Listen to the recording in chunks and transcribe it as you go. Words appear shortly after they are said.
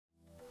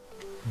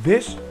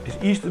This is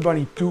Easter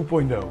Bunny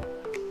 2.0,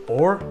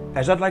 or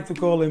as I'd like to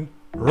call him,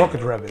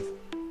 Rocket Rabbit.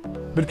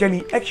 But can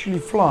he actually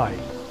fly?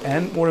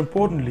 And more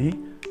importantly,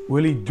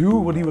 will he do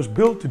what he was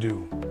built to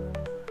do?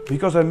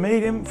 Because I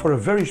made him for a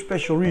very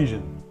special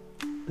reason.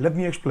 Let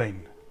me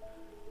explain.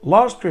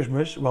 Last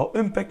Christmas, while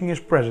unpacking his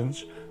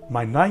presents,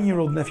 my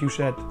 9-year-old nephew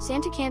said,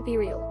 "Santa can't be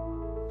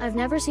real. I've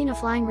never seen a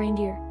flying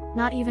reindeer,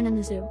 not even in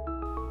the zoo."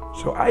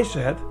 So I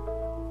said,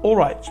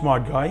 "Alright,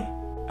 smart guy,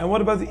 and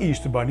what about the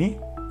Easter Bunny?"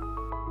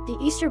 The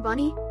Easter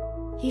Bunny?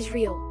 He's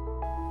real.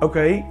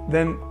 Okay,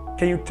 then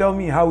can you tell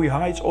me how he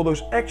hides all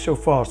those eggs so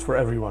fast for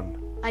everyone?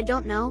 I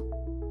don't know.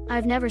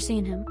 I've never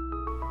seen him.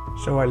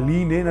 So I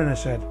leaned in and I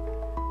said,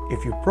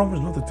 "If you promise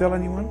not to tell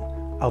anyone,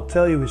 I'll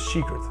tell you his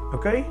secret,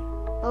 okay?"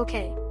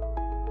 Okay.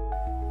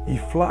 He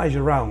flies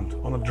around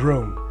on a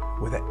drone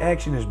with the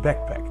eggs in his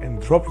backpack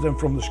and drops them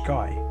from the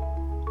sky.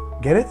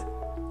 Get it?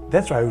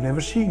 That's why I've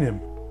never seen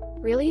him.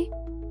 Really?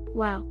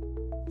 Wow.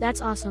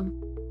 That's awesome.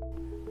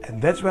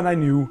 And that's when I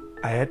knew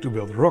I had to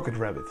build Rocket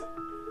Rabbit.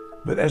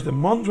 But as the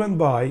months went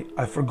by,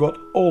 I forgot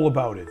all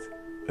about it.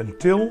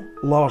 Until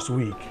last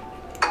week.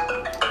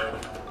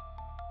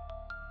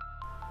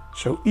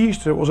 So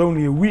Easter was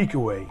only a week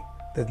away.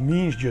 That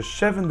means just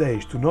 7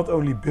 days to not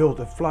only build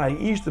a flying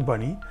Easter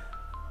bunny,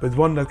 but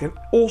one that can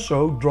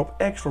also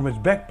drop eggs from its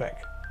backpack.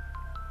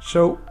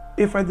 So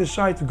if I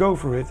decide to go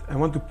for it and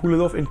want to pull it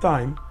off in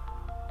time,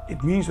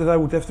 it means that I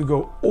would have to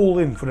go all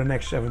in for the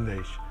next 7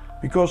 days,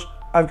 because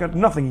I've got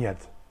nothing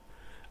yet.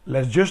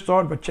 Let's just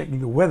start by checking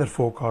the weather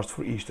forecast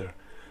for Easter,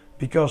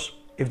 because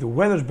if the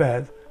weather's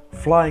bad,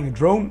 flying a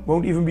drone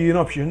won't even be an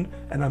option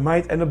and I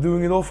might end up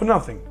doing it all for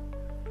nothing.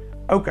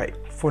 Okay,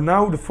 for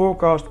now the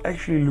forecast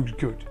actually looks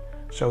good,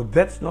 so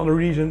that's not a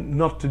reason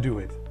not to do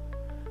it.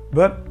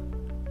 But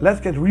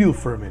let's get real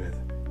for a minute.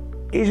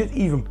 Is it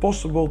even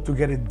possible to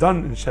get it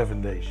done in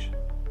 7 days?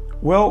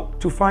 Well,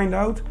 to find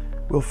out,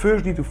 we'll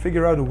first need to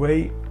figure out a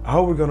way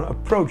how we're gonna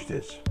approach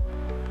this.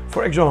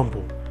 For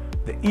example,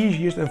 the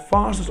easiest and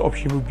fastest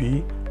option would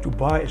be to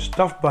buy a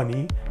stuffed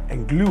bunny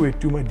and glue it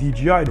to my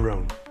DJI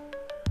drone.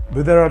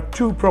 But there are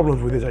two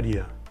problems with this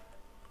idea.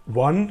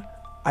 One,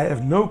 I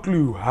have no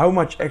clue how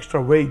much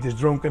extra weight this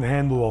drone can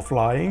handle while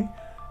flying.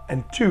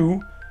 And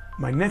two,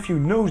 my nephew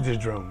knows this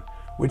drone,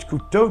 which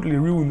could totally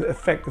ruin the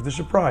effect of the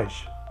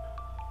surprise.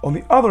 On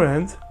the other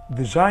hand,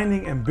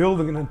 designing and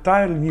building an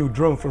entirely new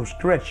drone from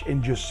scratch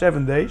in just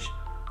 7 days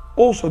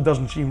also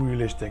doesn't seem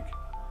realistic.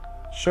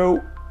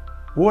 So,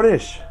 what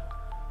is?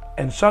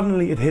 And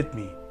suddenly it hit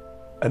me.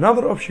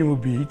 Another option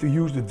would be to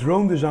use the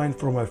drone design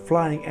for my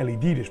flying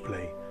LED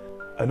display.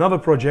 Another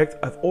project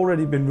I've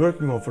already been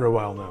working on for a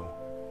while now.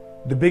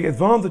 The big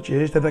advantage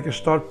is that I can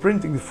start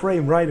printing the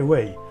frame right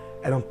away,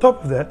 and on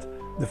top of that,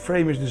 the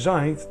frame is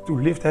designed to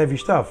lift heavy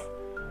stuff.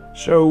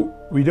 So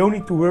we don't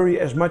need to worry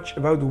as much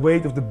about the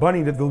weight of the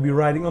bunny that will be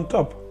riding on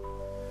top.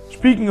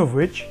 Speaking of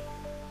which,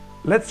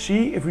 let's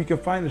see if we can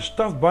find a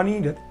stuffed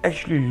bunny that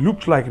actually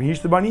looks like an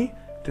Easter bunny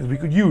that we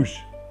could use.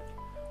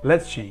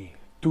 Let's see.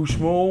 Too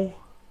small.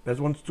 That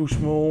one's too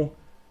small.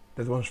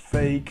 That one's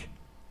fake.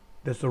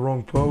 That's the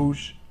wrong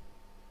pose.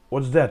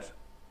 What's that?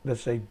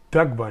 That's a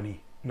duck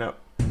bunny. No.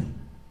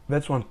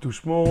 That's one too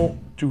small,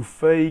 too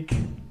fake,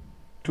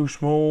 too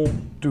small,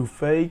 too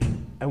fake.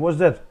 And what's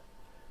that?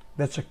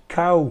 That's a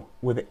cow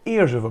with the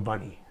ears of a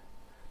bunny.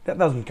 That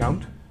doesn't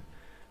count.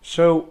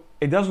 So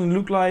it doesn't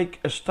look like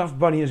a stuffed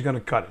bunny is gonna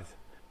cut it.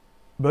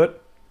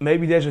 But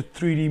maybe there's a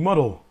 3D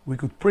model we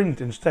could print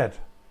instead.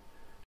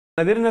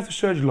 I didn't have to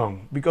search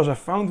long, because I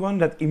found one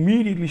that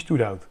immediately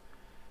stood out.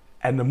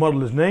 And the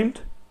model is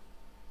named,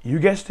 you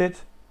guessed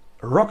it,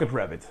 Rocket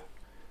Rabbit.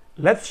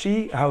 Let's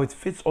see how it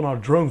fits on our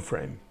drone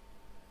frame.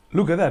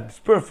 Look at that, it's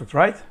perfect,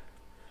 right?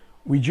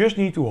 We just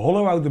need to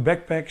hollow out the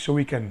backpack so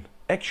we can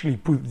actually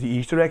put the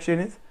Easter eggs in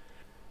it.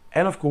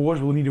 And of course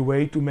we'll need a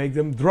way to make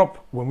them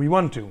drop when we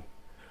want to.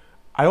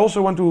 I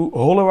also want to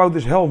hollow out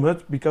this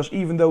helmet, because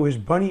even though his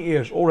bunny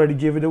ears already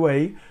give it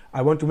away,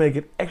 I want to make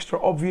it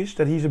extra obvious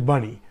that he's a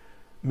bunny.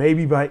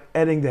 Maybe by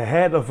adding the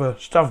head of a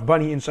stuffed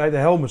bunny inside the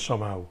helmet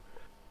somehow.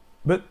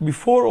 But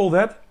before all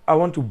that, I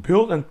want to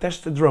build and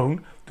test the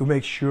drone to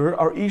make sure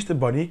our Easter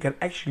bunny can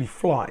actually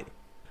fly.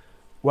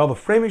 While the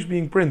frame is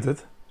being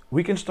printed,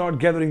 we can start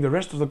gathering the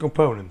rest of the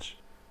components.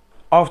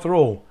 After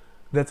all,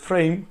 that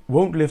frame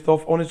won't lift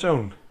off on its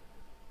own.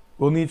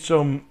 We'll need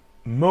some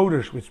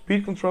motors with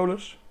speed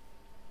controllers,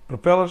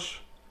 propellers,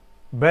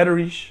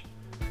 batteries,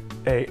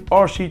 a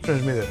RC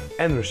transmitter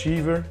and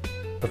receiver,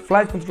 a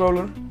flight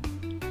controller,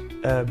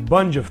 a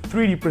bunch of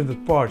 3D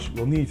printed parts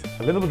we'll need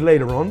a little bit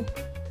later on,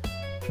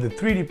 the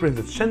 3D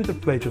printed center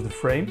plates of the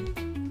frame,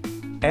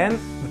 and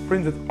the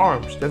printed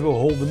arms that will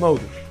hold the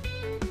motors.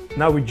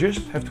 Now we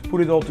just have to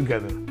put it all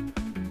together.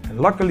 And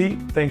luckily,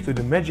 thanks to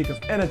the magic of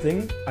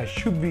editing, I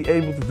should be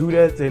able to do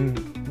that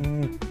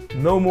in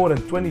no more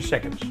than 20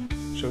 seconds.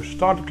 So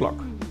start the clock.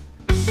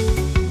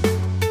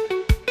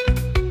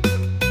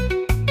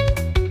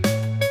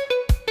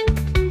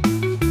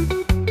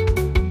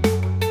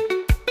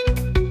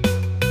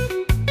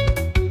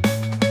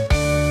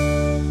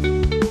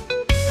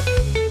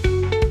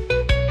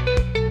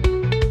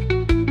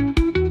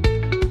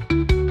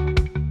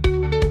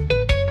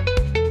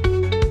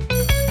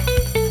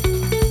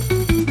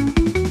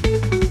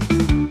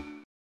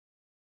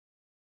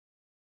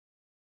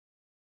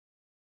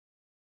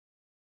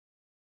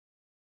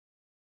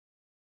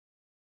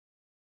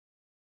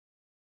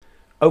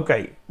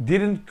 Okay,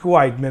 didn't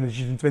quite manage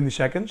it in 20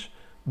 seconds,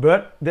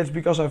 but that's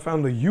because I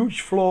found a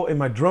huge flaw in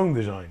my drone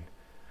design.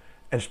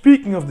 And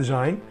speaking of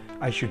design,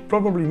 I should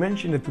probably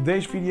mention that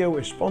today's video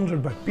is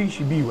sponsored by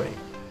PCBWay.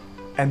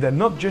 And they're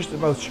not just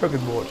about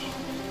circuit boards.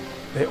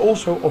 They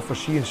also offer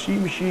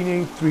CNC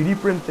machining, 3D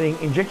printing,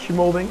 injection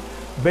molding,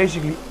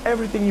 basically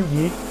everything you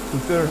need to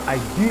turn an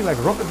idea like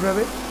Rocket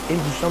Rabbit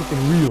into something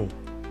real.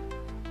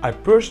 I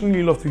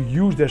personally love to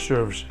use their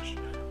services.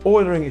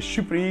 Ordering is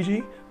super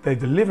easy, they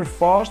deliver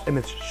fast and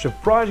it's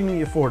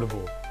surprisingly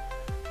affordable.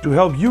 To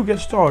help you get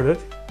started,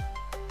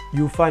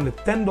 you'll find a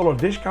 $10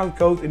 discount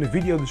code in the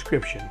video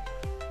description.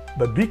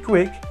 But be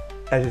quick,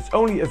 as it's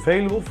only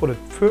available for the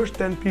first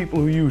 10 people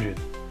who use it.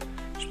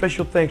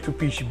 Special thanks to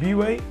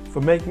PCBWay for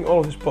making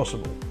all of this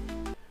possible.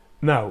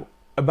 Now,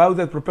 about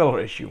that propeller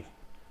issue.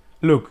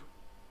 Look,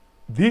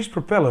 these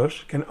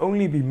propellers can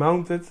only be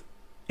mounted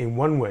in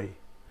one way.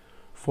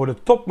 For the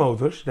top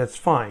motors, that's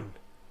fine.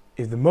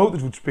 If the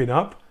motors would spin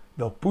up,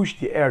 they'll push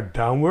the air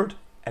downward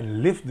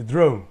and lift the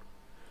drone.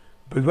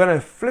 But when I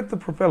flip the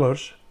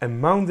propellers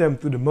and mount them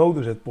to the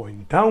motors that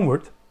point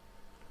downward,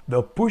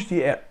 they'll push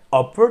the air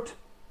upward,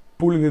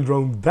 pulling the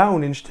drone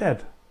down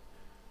instead.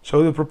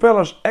 So the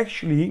propellers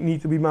actually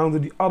need to be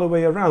mounted the other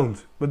way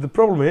around, but the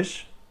problem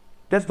is,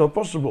 that's not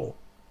possible.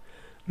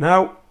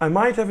 Now, I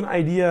might have an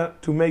idea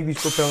to make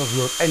these propellers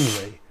work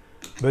anyway,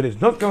 but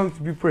it's not going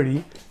to be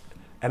pretty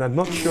and I'm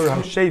not sure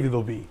how safe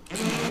it'll be.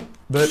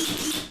 But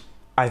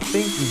I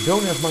think we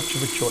don't have much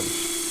of a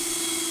choice.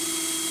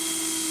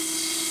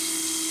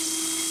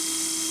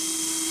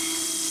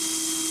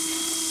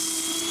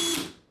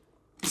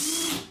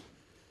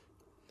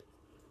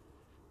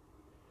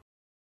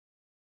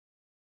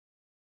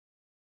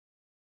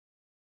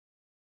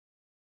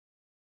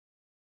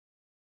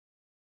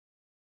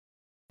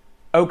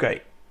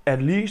 Okay,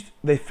 at least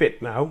they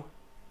fit now,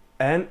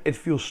 and it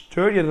feels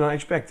sturdier than I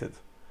expected.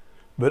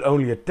 But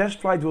only a test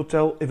flight will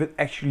tell if it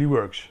actually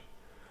works.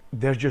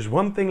 There's just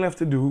one thing left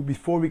to do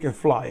before we can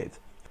fly it,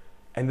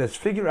 and that's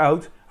figure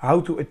out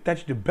how to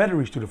attach the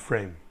batteries to the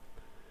frame.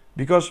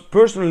 Because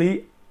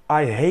personally,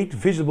 I hate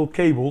visible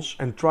cables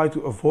and try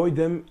to avoid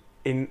them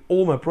in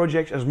all my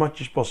projects as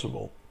much as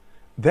possible.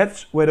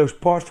 That's where those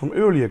parts from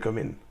earlier come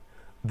in.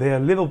 They are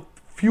little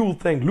fuel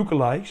tank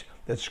lookalikes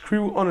that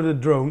screw onto the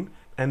drone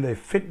and they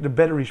fit the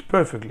batteries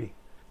perfectly.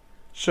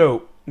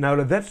 So, now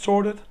that that's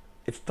sorted,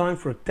 it's time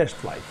for a test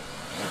flight.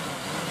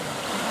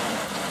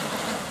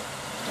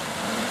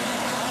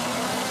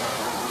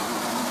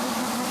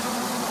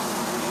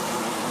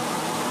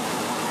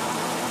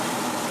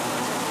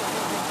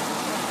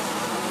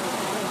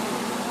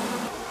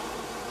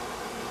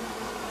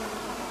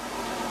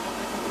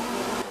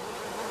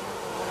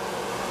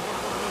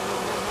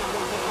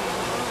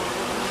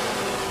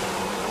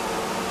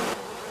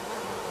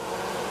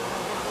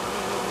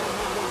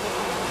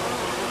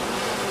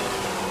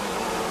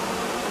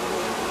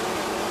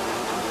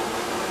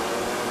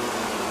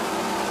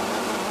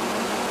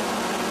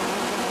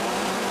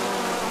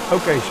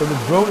 Okay, so the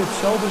drone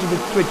itself is a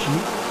bit twitchy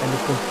and the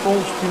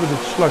controls feel a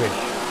bit sluggish.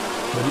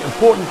 But the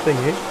important thing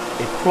is,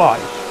 it flies.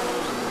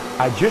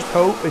 I just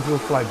hope it will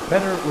fly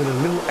better with a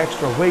little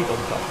extra weight on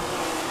top.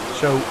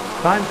 So,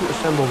 time to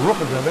assemble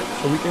Rocket Rabbit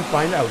so we can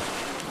find out.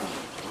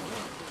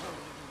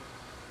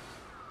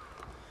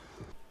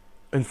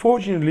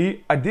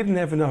 Unfortunately, I didn't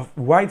have enough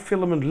white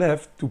filament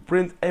left to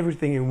print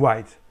everything in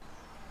white.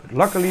 But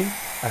luckily,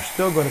 I've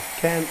still got a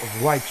can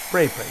of white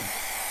spray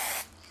paint.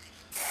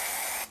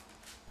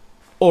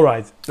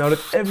 Alright, now that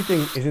everything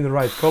is in the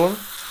right color,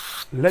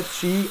 let's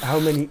see how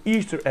many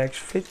Easter eggs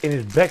fit in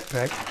his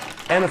backpack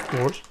and of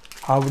course,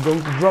 how we're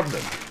going to drop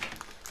them.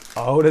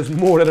 Oh, that's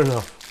more than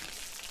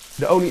enough.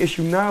 The only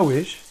issue now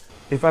is,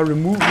 if I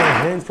remove my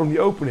hand from the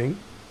opening,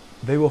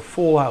 they will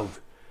fall out.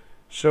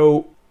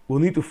 So we'll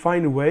need to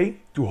find a way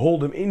to hold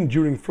them in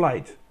during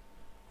flight.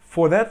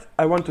 For that,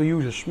 I want to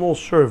use a small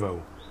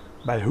servo.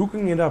 By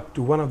hooking it up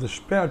to one of the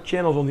spare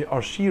channels on the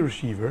RC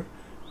receiver,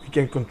 we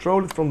can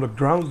control it from the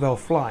ground while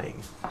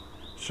flying.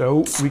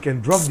 So we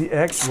can drop the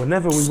eggs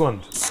whenever we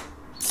want.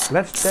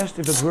 Let's test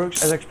if it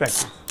works as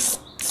expected.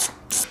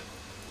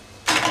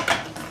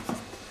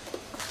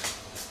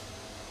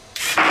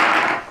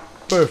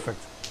 Perfect.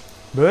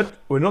 But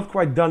we're not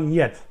quite done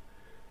yet.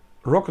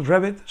 Rocket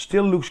Rabbit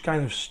still looks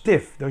kind of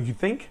stiff, don't you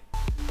think?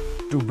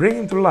 To bring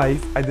him to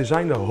life, I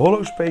designed a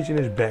hollow space in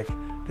his back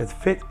that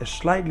fit a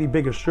slightly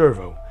bigger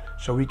servo,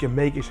 so we can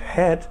make his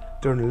head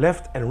turn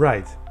left and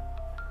right.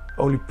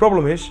 Only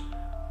problem is,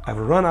 I've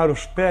run out of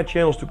spare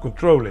channels to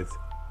control it.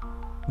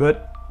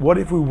 But what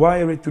if we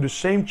wire it to the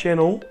same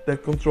channel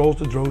that controls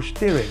the drone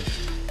steering?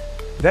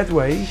 That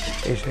way,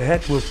 his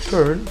head will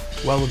turn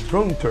while the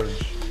drone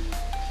turns.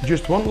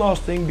 Just one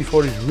last thing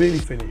before it's really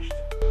finished.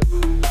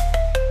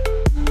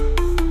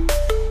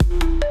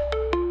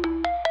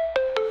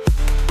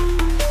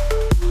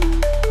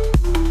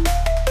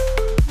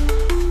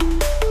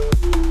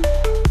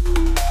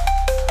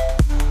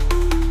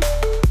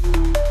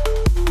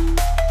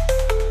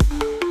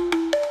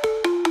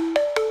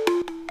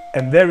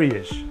 And there he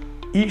is,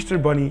 Easter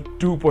Bunny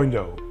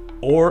 2.0,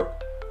 or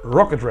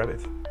Rocket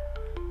Rabbit.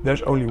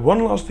 There's only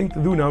one last thing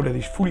to do now that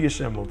he's fully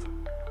assembled.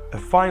 A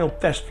final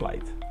test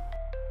flight.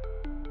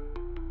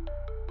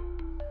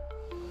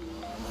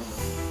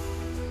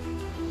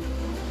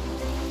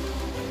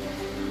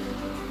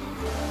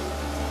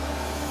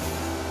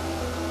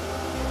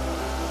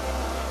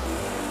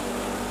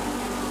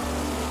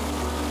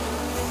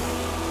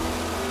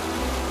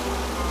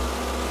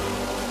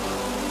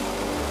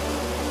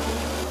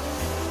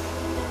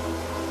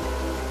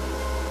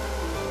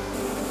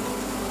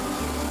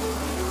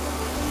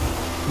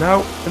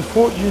 Now,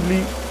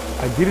 unfortunately,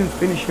 I didn't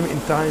finish him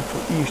in time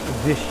for Easter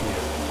this year.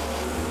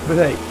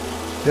 But hey,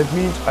 that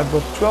means I've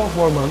got 12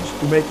 more months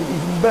to make him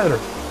even better.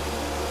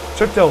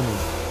 So tell me,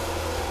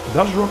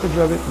 does Rocket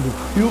Rabbit look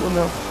cool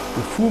enough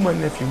to fool my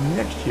nephew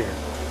next year?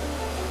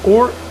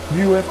 Or do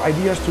you have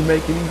ideas to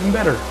make him even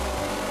better?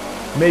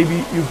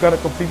 Maybe you've got a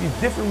completely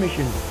different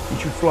mission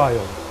he should fly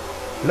on.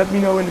 Let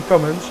me know in the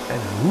comments,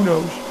 and who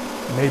knows,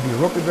 maybe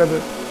Rocket Rabbit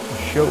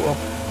will show up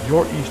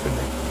your Easter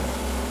next.